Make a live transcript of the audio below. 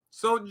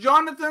So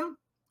Jonathan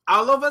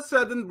all of a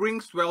sudden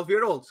brings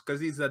 12-year-olds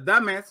because he's a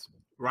dumbass,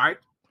 right?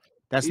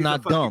 That's He's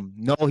not dumb.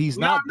 No, he's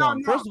not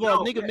dumb. First of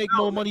all, nigga make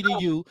more money than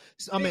you.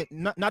 I mean,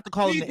 not to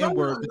call him the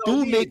N-word, but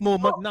dude make more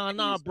money.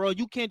 Nah, bro.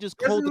 You can't just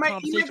hold the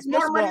conversation.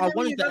 First of all, I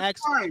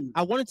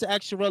wanted to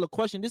ask Sherelle a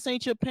question. This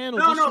ain't your panel.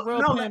 This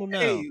Sherelle panel now.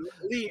 Hey,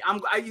 Lee,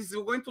 he's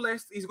going to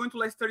last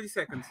 30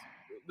 seconds.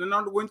 They're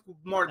not going to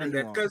more than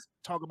that because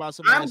talk about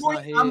something that's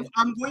not here. I'm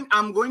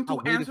going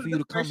to answer for you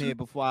to come here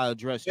before I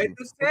address you. Wait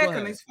a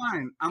second, it's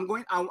fine. I'm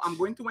going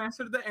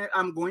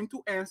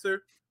to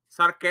answer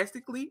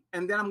sarcastically,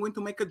 and then I'm going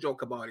to make a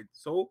joke about it.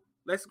 So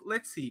let's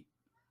see.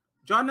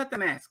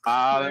 Jonathan asks.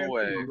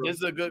 This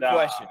is a good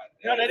question.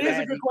 No, that is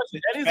a good question.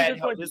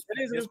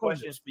 This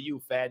question is for you,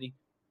 Fatty.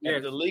 Yes.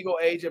 If the legal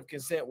age of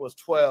consent was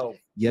 12,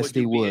 yes,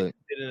 they would.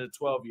 In a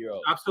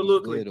 12-year-old.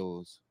 Absolutely.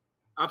 Widows.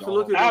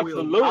 Absolutely.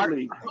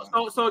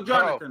 So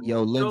Jonathan.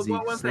 Yo, Lindsay,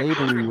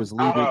 slavery was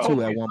legal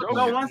too at one point.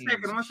 No, one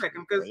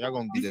second, because y'all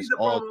gonna get this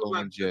all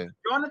thrown in jail.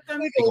 Jonathan,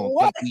 they gonna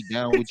cut me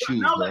down with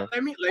you, bro.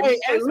 Let me.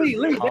 Hey, Lee,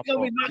 they're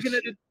gonna be knocking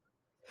at the.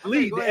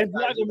 Lee, they're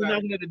not gonna be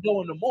knocking at the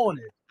door in the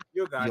morning.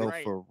 You got it. Yo,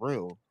 for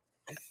real.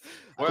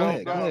 Go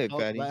ahead,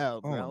 Fatty.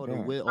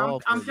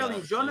 I'm telling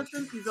you,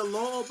 Jonathan is a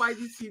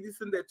law-abiding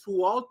citizen that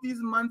throughout these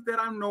months that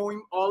I'm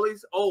knowing,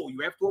 always, you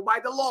have to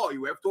abide the law.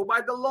 You have to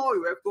abide the law.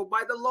 You have to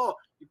abide the law.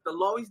 If the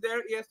law is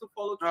there, he has to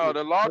follow through. No,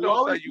 the law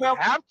don't say you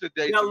have to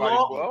date somebody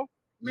 12.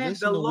 Man,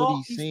 the law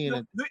is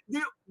still,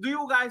 do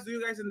you guys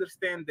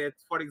understand that,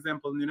 for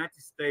example, in the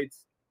United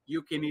States,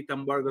 you can eat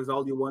hamburgers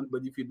all you want,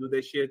 but if you do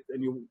that shit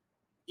and you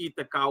eat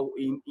a cow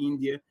in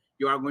India,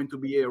 you are going to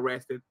be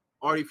arrested.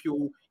 Or if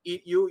you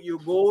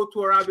go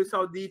to Arabia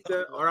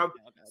Saudita or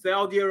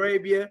Saudi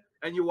Arabia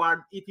and you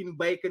are eating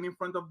bacon in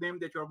front of them,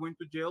 that you are going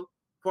to jail.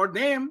 For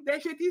them,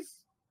 that shit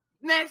is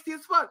nasty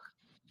as fuck.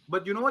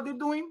 But you know what they're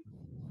doing?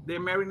 They're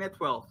marrying at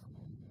 12,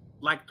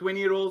 like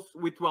 20-year-olds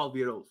with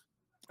 12-year-olds.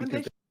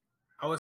 And